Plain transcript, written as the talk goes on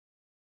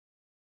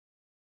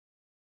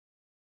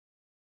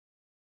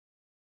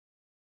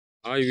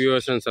Hi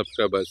viewers and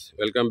subscribers,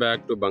 welcome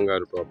back to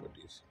బంగారు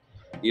properties.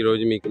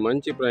 ఈరోజు మీకు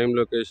మంచి ప్రైమ్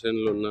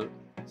లొకేషన్లో ఉన్న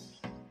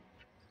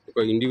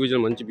ఒక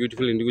మంచి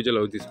బ్యూటిఫుల్ ఇండివిజువల్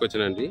హౌస్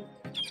తీసుకొచ్చానండి.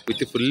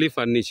 With fully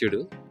furnished.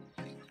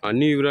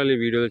 అన్ని వివరాలు ఈ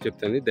వీడియోలో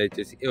చెప్తాను,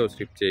 దయచేసి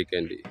స్కిప్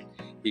చేయకండి.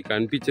 ఈ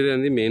కనిపించేది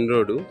అండి మెయిన్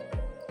రోడ్డు.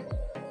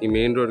 ఈ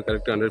main road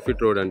correct 100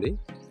 feet road అండి.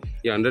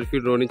 ఈ 100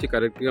 ఫీట్ రోడ్ నుంచి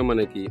కరెక్ట్గా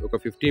మనకి ఒక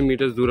 15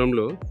 మీటర్స్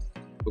దూరంలో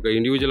ఒక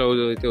ఇండివిజువల్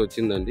హౌస్ అయితే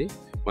వచ్చిందండి.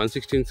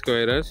 116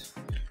 square yards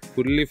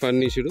fully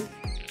furnished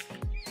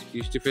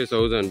east face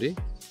house అండి.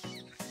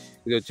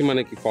 ఇది వచ్చి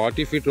మనకి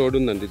 40 ఫీట్ రోడ్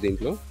ఉందండి.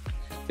 దీంట్లో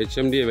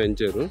HMDA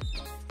వెంచరు.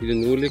 ఇది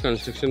న్యూలీ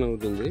కన్స్ట్రక్షన్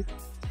అవుతుంది.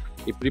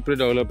 ఇప్పుడిప్పుడే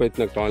డెవలప్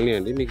అవుతున్న కాలనీ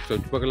అండి. మీకు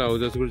చుట్టుపక్కల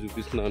హౌసెస్ కూడా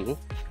చూపిస్తున్నాను.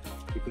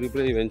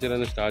 ఇప్పుడిప్పుడే ఈ వెంచర్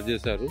అనేది స్టార్ట్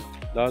చేశారు.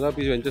 దాదాపు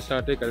ఈ వెంచర్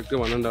స్టార్ట్ అయ్యి కరెక్ట్గా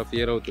 1.5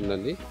 ఇయర్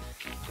అవుతుందండి.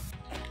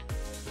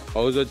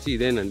 హౌస్ వచ్చి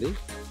ఇదేనండి.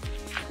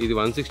 ఇది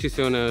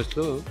 167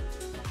 ఇయర్స్లో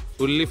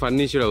ఫుల్లీ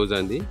ఫర్నిష్డ్ హౌస్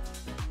అండి.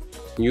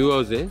 న్యూ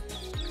హౌసే.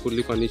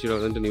 ఫుల్లీ ఫర్నిష్డ్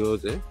హౌస్ అంటే న్యూ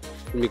హౌసే.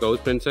 మీకు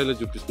హౌస్ ఫ్రంట్ సైడ్లో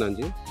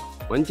చూపిస్తున్నాను.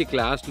 మంచి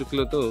క్లాస్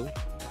లుక్లతో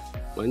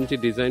మంచి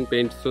డిజైన్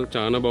పెయింట్స్తో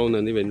చాలా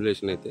బాగుందండి.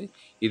 వెంటిలేషన్ అయితే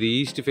ఇది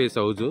ఈస్ట్ ఫేస్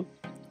హౌస్.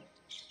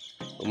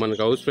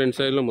 మనకు హౌస్ ఫ్రంట్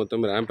సైడ్లో మొత్తం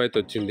ర్యాంప్ అయితే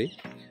వచ్చింది.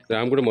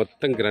 ర్యాంప్ కూడా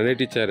మొత్తం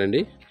గ్రానైట్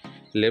ఇచ్చారండి.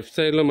 లెఫ్ట్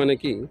సైడ్లో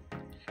మనకి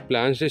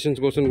ప్లాంట్ స్టేషన్స్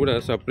కోసం కూడా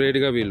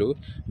సపరేట్గా వీళ్ళు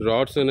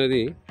రాడ్స్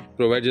అనేది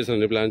ప్రొవైడ్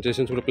చేస్తారండి. ప్లాంట్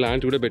స్టేషన్స్ కూడా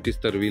ప్లాంట్ కూడా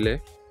పెట్టిస్తారు వీళ్ళే.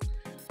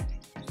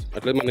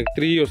 అట్లా మనకి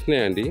 3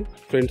 వస్తున్నాయండి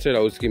ఫ్రంట్ సైడ్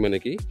హౌస్కి.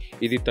 మనకి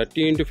ఇది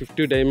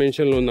 30x50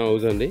 డైమెన్షన్లో ఉన్న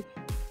హౌస్ అండి.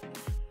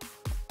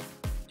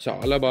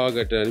 చాలా బాగా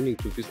కట్టారని మీకు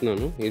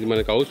చూపిస్తున్నాను. ఇది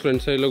మనకి హౌస్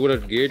ఫ్రంట్ సైడ్లో కూడా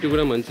గేట్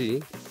కూడా మంచి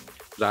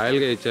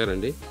రాయల్గా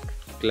ఇచ్చారండి,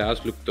 క్లాస్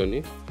లుక్తోని.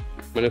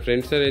 మన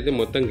ఫ్రంట్ సైడ్ అయితే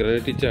మొత్తం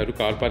గ్రానైట్ ఇచ్చారు.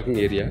 Car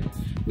parking area.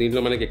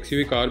 దీంట్లో మనకి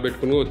XUV కార్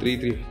పెట్టుకుని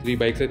 3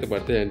 బైక్స్ అయితే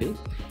పడతాయండి.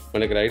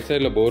 మనకి రైట్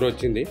సైడ్లో బోర్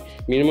వచ్చింది.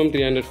 మినిమం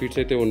 300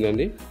 ఫీట్స్ అయితే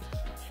ఉందండి.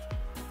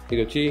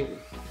 ఇది వచ్చి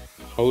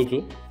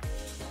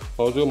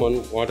హౌస్ మన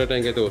వాటర్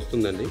ట్యాంక్ అయితే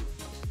వస్తుందండి.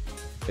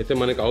 అయితే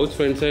మనకి హౌస్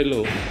ఫ్రంట్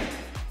సైడ్లో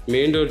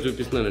మెయిన్ డోర్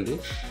చూపిస్తున్నానండి.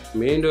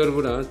 మెయిన్ డోర్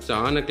కూడా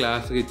చాలా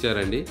క్లాస్గా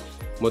ఇచ్చారండి.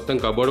 మొత్తం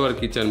కబోర్డ్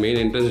వర్క్ ఇచ్చారు మెయిన్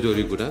ఎంట్రన్స్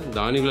డోర్కి కూడా.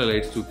 దానికి కూడా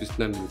లైట్స్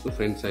చూపిస్తున్నాను మీకు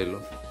ఫ్రంట్ సైడ్లో.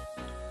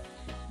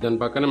 దాని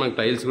పక్కన మనకి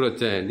టైల్స్ కూడా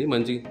వచ్చాయండి.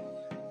 మంచి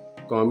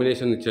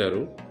కాంబినేషన్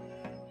ఇచ్చారు.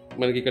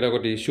 మనకి ఇక్కడ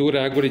ఒకటి షూ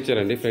ర్యాక్ కూడా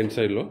ఇచ్చారండి ఫ్రంట్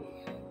సైడ్లో.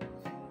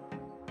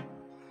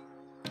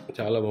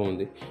 చాలా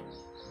బాగుంది.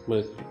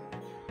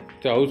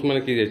 హౌస్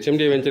మనకి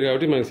HMDA వెంచర్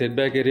కాబట్టి మనకి సెట్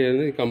బ్యాక్ ఏరియా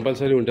అనేది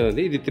కంపల్సరీ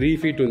ఉంటుందండి. ఇది 3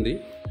 ఫీట్ ఉంది.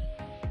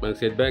 మనకి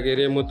సెట్ బ్యాక్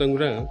ఏరియా మొత్తం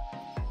కూడా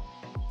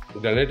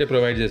గ్రానైట్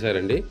ప్రొవైడ్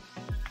చేశారండి.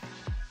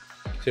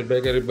 సెట్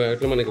బ్యాక్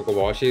ఏరియాలో మనకి ఒక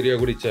వాష్ ఏరియా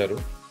కూడా ఇచ్చారు.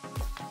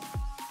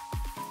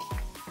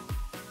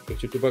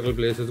 చుట్టుపక్కల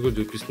ప్లేసెస్ కూడా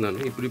చూపిస్తున్నాను.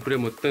 ఇప్పుడే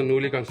మొత్తం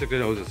న్యూలీ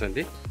కన్స్ట్రక్టెడ్ హౌసెస్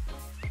అండి.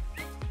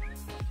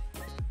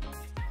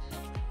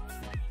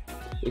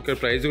 ఇక్కడ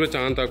ప్రైస్ కూడా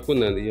చాలా తక్కువ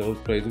ఉందండి. ఈ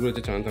హౌస్ ప్రైస్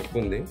కూడా చాలా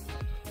తక్కువ ఉంది.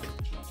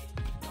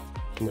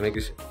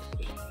 మనకి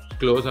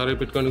క్లోజ్ ఆర్డర్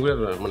పెట్టుకొని కూడా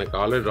మనకి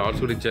ఆల్రెడీ రాడ్స్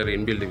కూడా ఇచ్చారు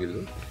ఇన్బిల్డ్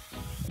వీళ్ళు.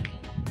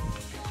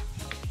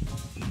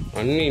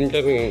 అన్ని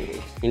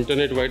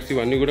ఇంటర్నెట్ వైట్స్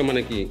ఇవన్నీ కూడా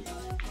మనకి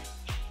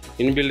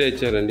ఇన్బిల్డే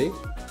ఇచ్చారండి.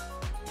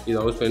 ఇది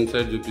హౌస్ ఫ్రంట్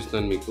సైడ్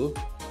చూపిస్తాను మీకు.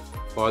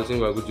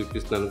 ఫాల్సింగ్ వర్క్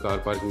చూపిస్తాను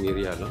కార్ పార్కింగ్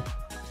ఏరియాలో.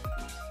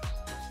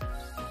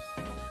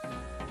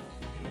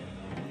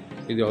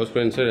 ఇది హౌస్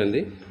ఫ్రంట్ సైడ్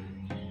అండి.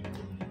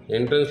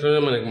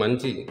 ఎంట్రన్స్లోనే మనకి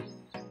మంచి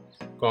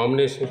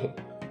కాంబినేషన్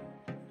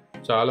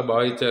చాలా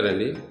బాగా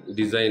ఇచ్చారండి.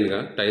 డిజైన్గా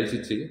టైల్స్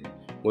ఇచ్చి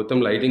మొత్తం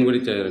లైటింగ్ కూడా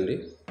ఇచ్చారండి.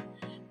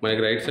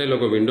 మనకి రైట్ సైడ్లో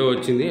ఒక విండో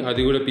వచ్చింది.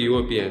 అది కూడా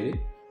POP అండి.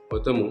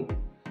 మొత్తము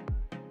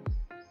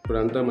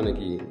ఇప్పుడంతా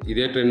మనకి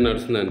ఇదే ట్రెండ్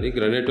నడుస్తుందండి.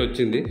 గ్రానైట్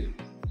వచ్చింది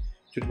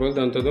చుట్టుపక్కల.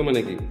 దాంతో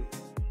మనకి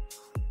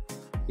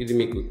ఇది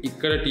మీకు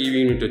ఇక్కడ టీవీ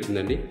యూనిట్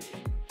వచ్చిందండి.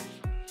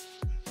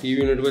 టీవీ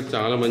యూనిట్ కూడా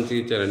చాలా మంచిగా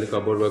ఇచ్చారండి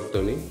కబోర్డ్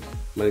వర్క్తోని.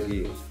 మనకి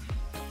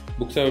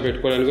బుక్స్ అవి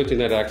పెట్టుకోవడానికి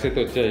చిన్న ర్యాక్స్ అయితే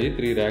వచ్చాయి,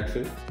 3 ర్యాక్స్.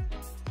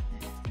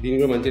 దీనికి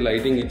కూడా మంచి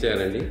లైటింగ్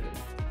ఇచ్చారండి.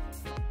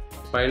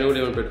 పైన కూడా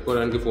ఏమైనా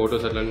పెట్టుకోవడానికి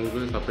ఫొటోస్ అట్లా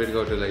కూడా సపరేట్గా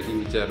ఒకటి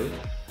లైటింగ్ ఇచ్చారు.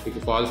 మీకు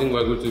ఫాల్సింగ్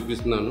వర్క్ కూడా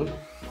చూపిస్తున్నాను.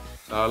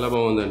 చాలా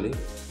బాగుందండి.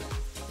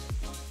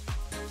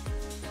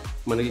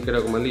 మనకి ఇక్కడ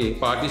ఒక మళ్ళీ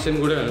పార్టీషన్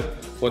కూడా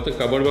మొత్తం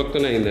కబోర్డ్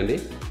వర్క్తోనే అయిందండి.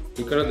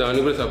 ఇక్కడ దాన్ని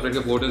కూడా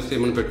సపరేట్గా ఫోటోస్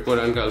ఏమైనా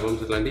పెట్టుకోవడానికి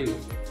ఆల్బమ్స్ ఇట్లాంటివి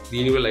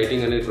దీని కూడా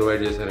లైటింగ్ అనేది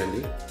ప్రొవైడ్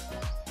చేశారండి.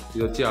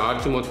 ఇది వచ్చి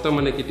ఆర్చ్ మొత్తం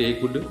మనకి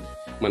టేక్వుడ్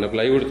మన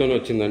ప్లైవుడ్తోనే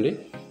వచ్చిందండి.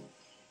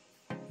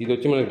 ఇది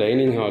వచ్చి మనకి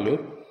డైనింగ్ హాలు.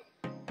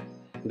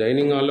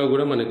 డైనింగ్ హాల్లో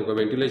కూడా మనకి ఒక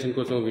వెంటిలేషన్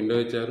కోసం విండో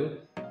ఇచ్చారు.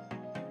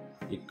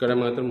 ఇక్కడ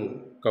మాత్రం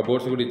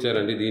కబోర్డ్స్ కూడా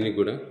ఇచ్చారండి. దీనికి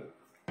కూడా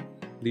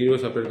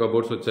సపరేట్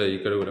కబోర్డ్స్ వచ్చాయి.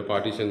 ఇక్కడ కూడా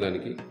పార్టీషన్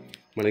దానికి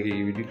మనకి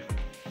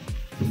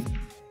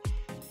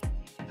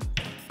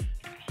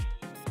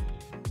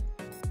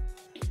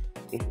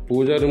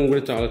పూజా రూమ్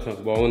కూడా చాలా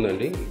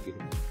బాగుందండి.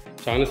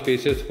 చాలా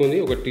స్పేసెస్గా ఉంది.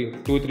 ఒక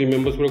 2-3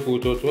 మెంబర్స్ కూడా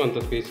కూర్చోవచ్చు, అంత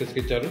స్పేసెస్కి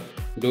ఇచ్చారు.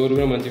 డోర్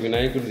కూడా మంచి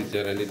వినాయకుడు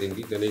ఇచ్చారండి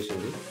దీనికి,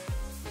 గణేశుడు.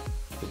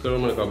 ఇక్కడ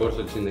మన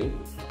కబోర్డ్స్ వచ్చింది.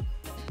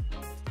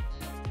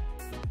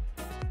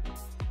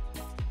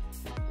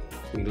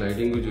 మీకు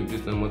లైటింగ్ కూడా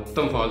చూపిస్తాను.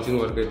 మొత్తం ఫాల్సింగ్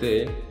వర్క్ అయితే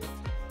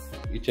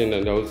ఇచ్చాను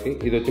అండి హౌస్కి.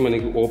 ఇది వచ్చి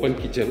మనకి ఓపెన్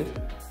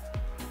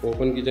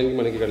కిచెన్కి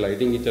మనకి ఇక్కడ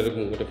లైటింగ్ ఇచ్చారు.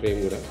 ముంగట ఫ్రేమ్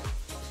కూడా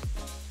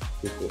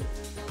మీకు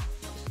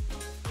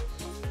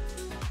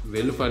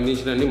వెల్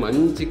ఫర్నిష్డ్ అండి,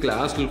 మంచి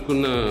క్లాస్ లుక్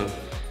ఉన్న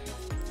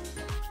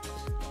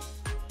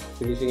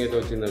ఫినిషింగ్ అయితే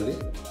వచ్చిందండి.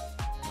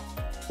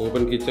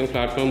 ఓపెన్ కిచెన్,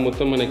 ప్లాట్ఫామ్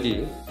మొత్తం మనకి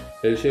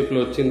ఎల్ షేప్లో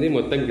వచ్చింది,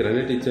 మొత్తం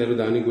గ్రానైట్ ఇచ్చారు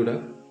దానికి కూడా.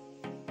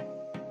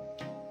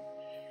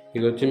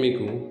 ఇది వచ్చి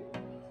మీకు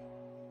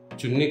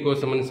చున్నీ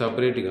కోసం అని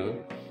సపరేట్గా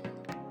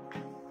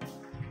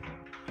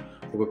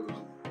ఒక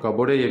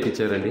కబోర్డే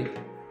చేయించారండి.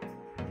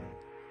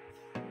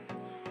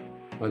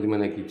 అది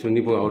మనకి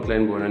చున్నీ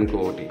అవుట్లైన్ పోవడానికి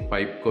ఒకటి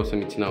పైప్ కోసం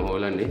ఇచ్చిన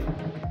హోల్ అండి.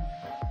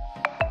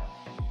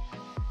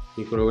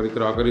 ఇక్కడ ఒకటి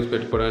క్రాకరీస్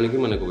పెట్టుకోవడానికి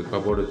మనకు ఒక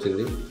కబోర్డ్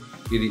వచ్చింది.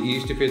 ఇది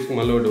ఈస్ట్ ఫేస్కి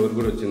మళ్ళీ డోర్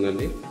కూడా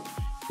వచ్చిందండి.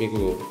 మీకు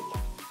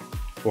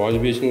వాష్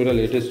బేసిన్ కూడా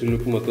లేటెస్ట్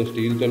లుక్, మొత్తం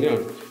స్టీల్తోనే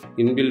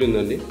ఇన్బిల్డ్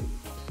ఉందండి.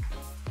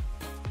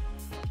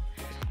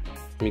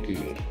 మీకు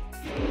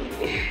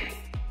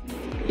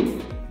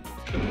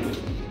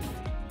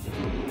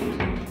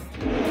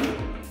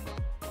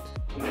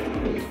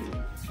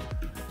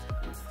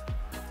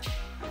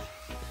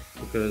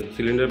ఇక్కడ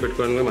సిలిండర్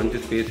పెట్టుకోవడానికి మంచి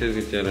స్పేసెస్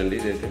ఇచ్చారండి.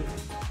 ఇదైతే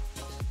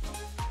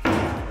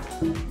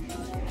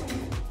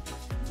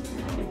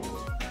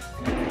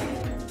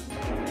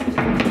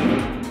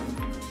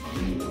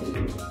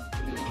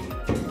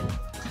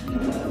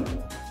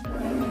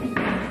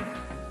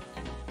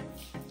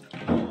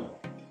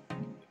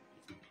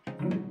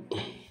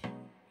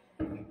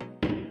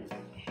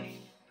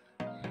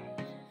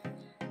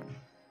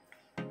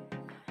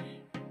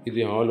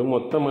ఇది హాల్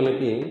మొత్తం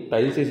మనకి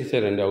టైల్స్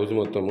వేసేసారండి. హౌస్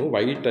మొత్తము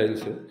వైట్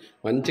టైల్స్,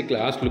 మంచి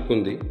క్లాస్ లుక్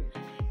ఉంది.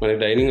 మనకి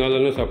డైనింగ్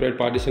హాల్లో సపరేట్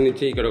పార్టిషన్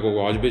ఇచ్చి ఇక్కడ ఒక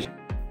వాష్ బేసిన్,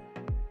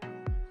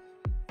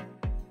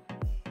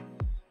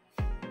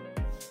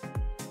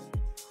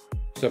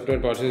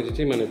 సపరేట్ పార్టిషన్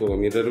ఇచ్చి మనకు ఒక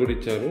మిర్రర్ కూడా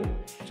ఇచ్చారు.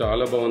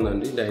 చాలా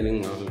బాగుందండి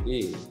డైనింగ్ హాల్కి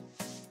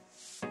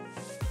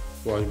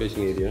వాష్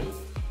బేసిన్ ఏరియా.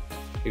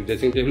 ఈ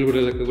డ్రెస్సింగ్ టేబుల్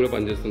కూడా చక్కగా కూడా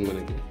పనిచేస్తుంది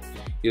మనకి.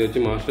 ఇది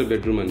వచ్చి మాస్టర్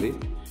బెడ్రూమ్ అండి.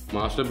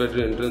 మాస్టర్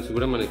బెడ్రూమ్ ఎంట్రన్స్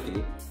కూడా మనకి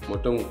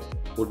మొత్తం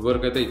వుడ్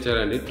వర్క్ అయితే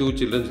ఇచ్చారండి 2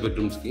 చిల్డ్రన్స్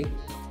బెడ్రూమ్స్కి.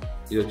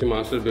 ఇది వచ్చి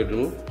మాస్టర్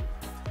బెడ్రూమ్.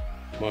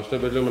 మాస్టర్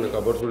బెడ్రూమ్ మన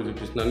కబోర్డ్స్ కూడా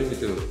చూపిస్తున్నాను.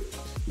 విత్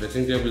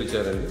డ్రెస్సింగ్ టేబుల్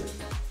ఇచ్చారండి.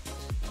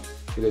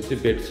 ఇది వచ్చి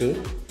బెడ్స్,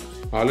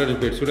 ఆల్రెడీ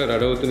బెడ్స్ కూడా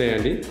రెడీ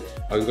అవుతున్నాయండి.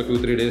 అవి ఇంకా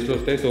 2-3 డేస్లో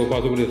వస్తాయి.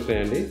 సోఫాస్ కూడా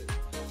వస్తాయండి.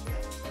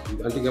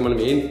 అంటే ఇక మనం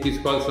ఏం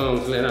తీసుకోవాల్సిన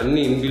అవసరం లేదు,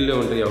 అన్నీ ఇన్బిల్డే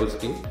ఉంటాయి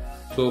హౌస్కి.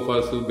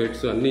 సోఫాస్,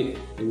 బెడ్స్ అన్నీ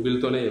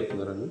ఇన్బిల్తోనే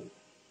చెప్తున్నారండి.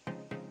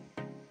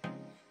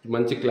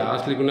 మంచి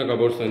క్లాస్ లేకున్న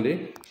కబోర్డ్స్ అండి.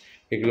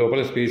 మీకు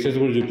లోపల స్పేసెస్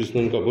కూడా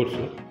చూపిస్తున్నాను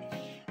కబోర్డ్స్.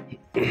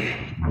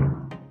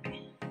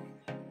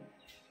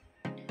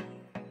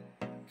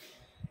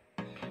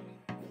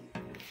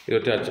 ఇది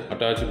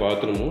అటాచ్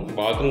బాత్రూమ్.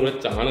 బాత్రూమ్ కూడా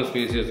చాలా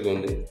స్పేసియస్గా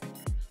ఉంది.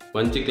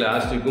 మంచి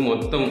క్లాస్ లుక్,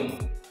 మొత్తం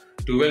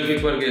 12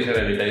 ఫీట్ వరకు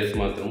వేసారండి టైల్స్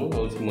మాత్రము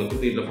హౌస్ మొత్తం.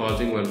 దీంట్లో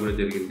ఫాల్సింగ్ వర్క్ కూడా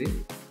జరిగింది.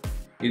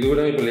 ఇది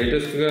కూడా ఇప్పుడు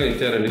లేటెస్ట్గా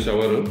ఇచ్చారండి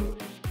షవరు.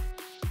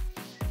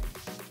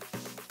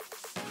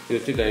 ఇది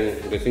వచ్చి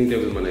డ్రెస్సింగ్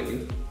టేబుల్ మనకి.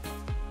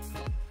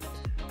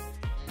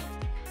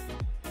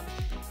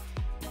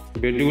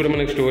 బెడ్ కూడా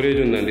మనకి స్టోరేజ్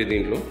ఉందండి.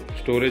 దీంట్లో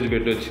స్టోరేజ్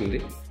బెడ్ వచ్చింది.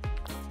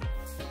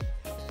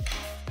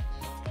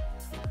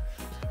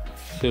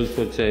 సెల్ఫ్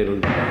వచ్చాయి 2.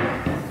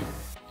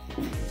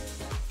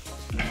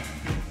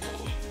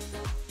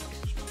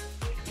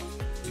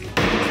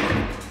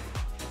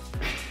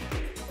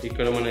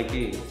 ఇక్కడ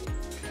మనకి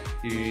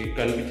ఈ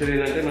కనిపించేది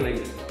ఏంటంటే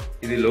మనకి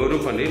ఇది లో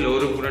రూఫ్ అండి. లో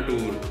రూఫ్ కూడా 2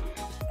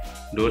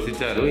 డోర్స్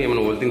ఇచ్చారు.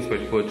 ఏమైనా ఓల్ థింగ్స్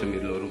పెట్టుకోవచ్చు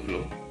మీరు లో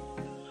రూఫ్లో.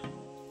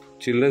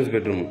 చిల్డ్రన్స్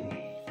బెడ్రూమ్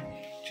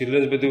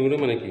కూడా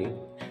మనకి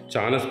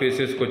చాలా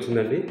స్పేసెస్కి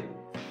వచ్చిందండి.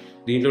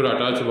 దీంట్లో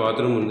అటాచ్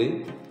బాత్రూమ్ ఉంది.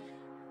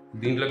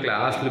 దీంట్లో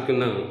క్లాస్ లుక్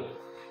ఉన్న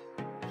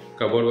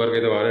కబోర్డ్ వర్క్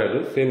అయితే వాడారు.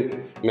 సేమ్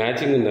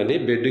మ్యాచింగ్ ఉందండి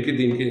బెడ్కి,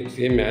 దీనికి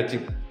సేమ్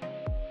మ్యాచింగ్.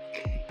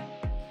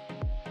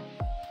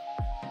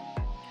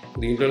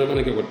 దీంట్లోనే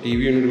మనకి ఒక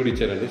టీవీ యూనిట్ కూడా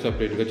ఇచ్చారండి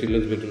సపరేట్గా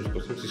చిల్డ్రన్స్ బెడ్రూమ్స్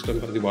కోసం. సిస్టమ్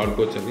అది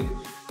వాడుకోవచ్చు అండి,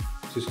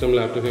 సిస్టమ్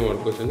ల్యాప్టాప్ ఏం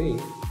వాడుకోవచ్చు అని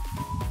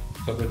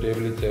సపరేట్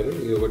టేబుల్ ఇచ్చారు.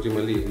 ఇది ఒకటి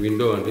మళ్ళీ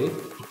విండో అండి.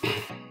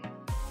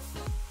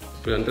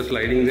 ఇప్పుడు అంతా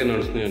స్లైడింగ్సే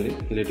నడుస్తున్నాయండి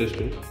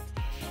లేటెస్ట్.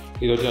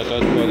 ఇది వచ్చి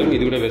అటాచ్ బాత్రూమ్.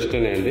 ఇది కూడా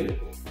వెస్టర్నే అండి.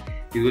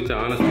 ఇది కూడా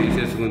చాలా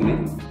స్పేసియస్గా ఉంది.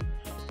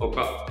 ఒక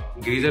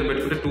గీజర్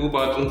పెట్టుకుంటే 2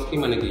 బాత్రూమ్స్కి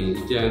మనకి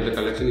ఇచ్చేంత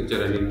కలెక్షన్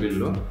ఇచ్చారండి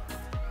ఇన్బిల్డ్లో.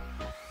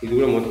 ఇది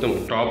కూడా మొత్తం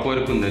టాప్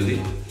వర్క్ ఉందండి.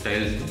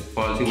 టైల్స్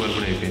పాలిసింగ్ వర్క్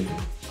కూడా అయిపోయింది.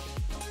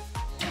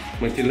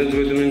 మన చిల్డ్రన్స్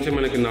బెడ్రూమ్ నుంచి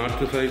మనకి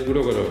నార్త్ సైడ్ కూడా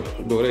ఒక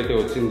డోర్ అయితే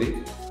వచ్చింది.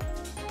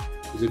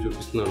 ఇది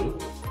చూపిస్తున్నాను.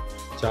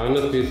 చాలా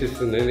స్పేస్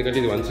ఇస్తుంది, ఎందుకంటే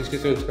ఇది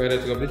 167 స్క్వేర్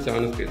యార్డ్స్ కాబట్టి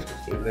చాలా స్పేస్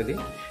ఇస్తుంది. అది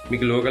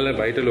మీకు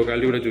బయట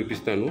లొకాలిటీ కూడా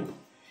చూపిస్తాను.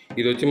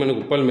 ఇది వచ్చి మనకు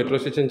ఉప్పల్ మెట్రో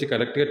స్టేషన్ నుంచి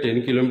కరెక్ట్గా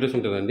 10 కిలోమీటర్స్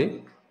ఉంటుందండి.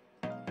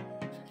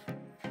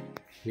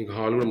 మీకు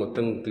హాల్ కూడా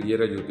మొత్తం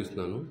క్లియర్గా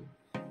చూపిస్తున్నాను.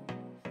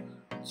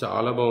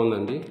 చాలా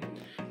బాగుందండి.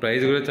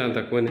 ప్రైస్ కూడా చాలా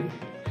తక్కువనే.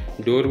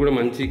 డోర్ కూడా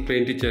మంచి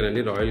పెయింట్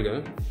ఇచ్చారండి రాయల్గా.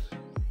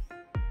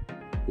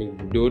 మీకు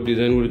డోర్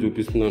డిజైన్ కూడా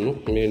చూపిస్తున్నాను.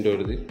 మెయిన్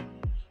డోర్ది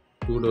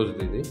 2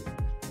 డోర్స్ది. ఇది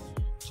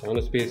చాలా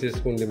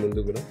స్పేసెస్గా ఉంది.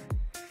 ముందు కూడా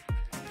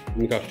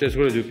మీకు అప్స్టేర్స్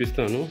కూడా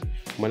చూపిస్తాను.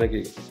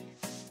 మనకి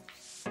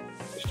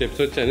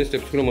స్టెప్స్ వచ్చాయి.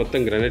 స్టెప్స్ కూడా మొత్తం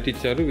గ్రానైట్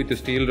ఇచ్చారు విత్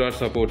స్టీల్ రాడ్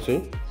సపోర్ట్స్.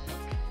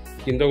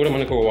 కింద కూడా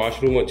మనకు ఒక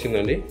వాష్రూమ్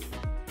వచ్చిందండి.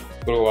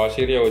 ఇక్కడ వాష్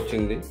ఏరియా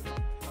వచ్చింది.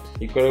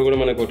 ఇక్కడ కూడా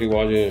మనకు ఒకటి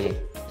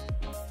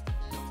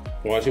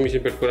వాషింగ్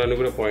మిషన్ పెట్టుకోవడానికి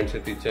కూడా పాయింట్స్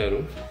అయితే ఇచ్చారు.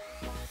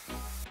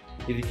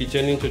 ఇది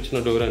కిచెన్ నుంచి వచ్చిన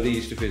డోర్ అండి,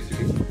 ఈస్ట్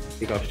ఫేస్కి.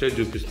 మీకు అప్స్టైర్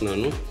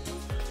చూపిస్తున్నాను.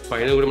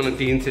 పైన కూడా మనం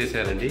టీన్స్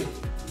వేసారండి.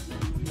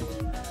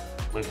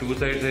 మన 2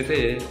 సైడ్స్ అయితే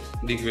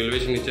దీనికి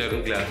వెలివేషన్ ఇచ్చారు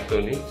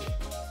గ్లాస్తోని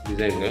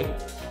డిజైన్గా.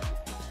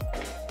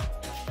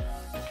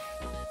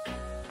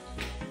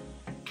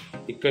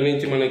 ఇక్కడ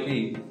నుంచి మనకి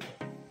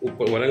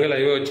వరంగల్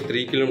హైవే వచ్చి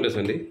 3 కిలోమీటర్స్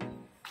అండి.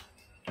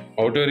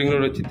 అవుటర్ రింగ్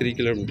రోడ్ వచ్చి 3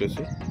 కిలోమీటర్స్.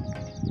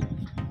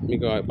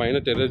 మీకు పైన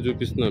టెర్రస్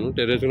చూపిస్తున్నాను.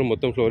 టెర్రస్ కూడా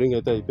మొత్తం ఫ్లోరింగ్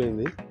అయితే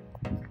అయిపోయింది.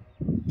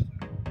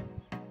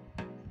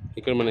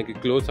 ఇక్కడ మనకి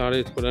క్లోత్స్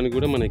ఆడేసుకోవడానికి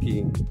కూడా మనకి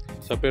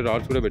సపరేట్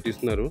రాడ్స్ కూడా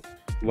పెట్టిస్తున్నారు.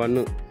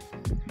 1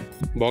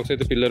 బాక్స్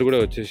అయితే పిల్లర్ కూడా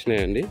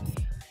వచ్చేసినాయండి.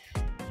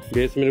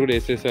 బేస్మెంట్ కూడా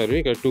వేసేసారు.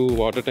 ఇక్కడ 2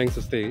 వాటర్ ట్యాంక్స్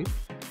వస్తాయి.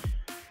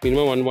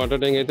 మినిమం 1 వాటర్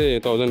ట్యాంక్ అయితే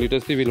 1000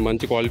 లీటర్స్కి వీళ్ళు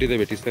మంచి క్వాలిటీతో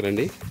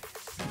పెట్టిస్తారండి.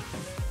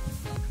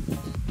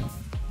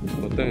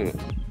 మొత్తం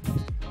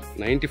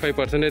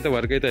 95% అయితే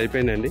వర్క్ అయితే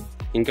అయిపోయిందండి.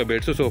 ఇంకా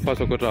బెడ్స్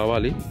సోఫాస్ ఒకటి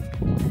రావాలి.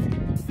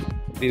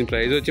 దీని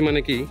ప్రైస్ వచ్చి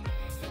మనకి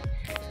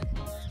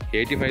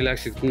 85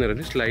 lakhs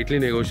ఇస్తున్నారండి. Slightly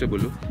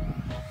negotiable.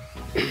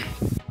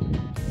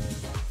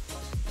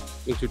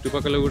 మీ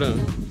చుట్టుపక్కల కూడా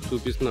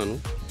చూపిస్తున్నాను.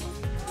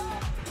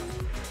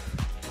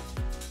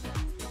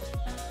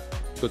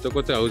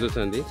 కొత్త హౌసెస్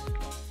అండి.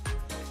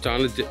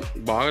 చాలా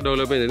బాగా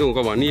డెవలప్ అయింది.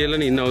 ఒక 1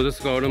 yearలోనే ఇన్ని హౌసెస్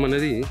కావడం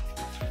అనేది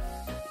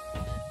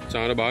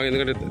చాలా బాగా.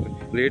 ఎందుకంటే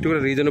రేటు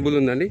కూడా రీజనబుల్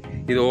ఉందండి.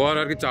 ఇది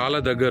ఓఆర్ఆర్కి చాలా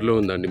దగ్గరలో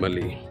ఉందండి.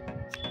 మళ్ళీ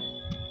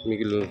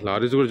మీకు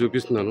లారీస్ కూడా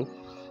చూపిస్తున్నాను.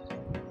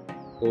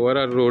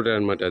 ఓఆర్ఆర్ రోడ్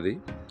అనమాట అది.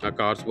 ఆ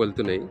కార్స్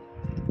వెళ్తున్నాయి.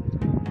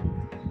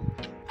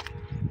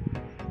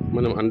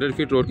 మనం 100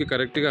 feet రోడ్కి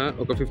కరెక్ట్గా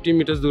ఒక 15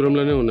 meters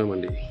దూరంలోనే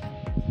ఉన్నామండి.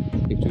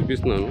 మీకు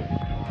చూపిస్తున్నాను.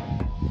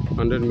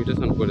 100 meters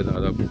అనుకోండి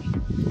దాదాపు.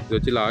 ఇది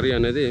వచ్చి లారీ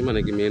అనేది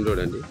మనకి మెయిన్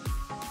రోడ్ అండి.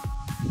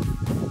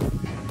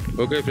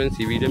 ఓకే ఫ్రెండ్స్,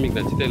 ఈ వీడియో మీకు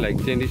నచ్చితే లైక్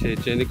చేయండి, షేర్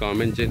చేయండి,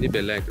 కామెంట్ చేయండి,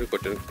 బెల్ ఐకాన్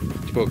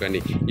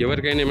కొట్టుకోకండి.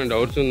 ఎవరికైనా ఏమైనా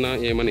డౌట్స్ ఉన్నా,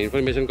 ఏమైనా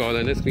ఇన్ఫర్మేషన్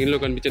కావాలంటే స్క్రీన్లో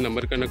కనిపించే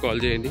నెంబర్ కన్నా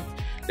కాల్ చేయండి,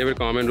 లేకపోతే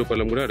కామెంట్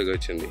రూపంలో కూడా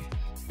అడగవచ్చండి.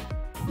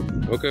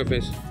 Okay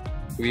friends,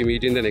 we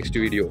meet in the next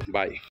video.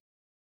 Bye.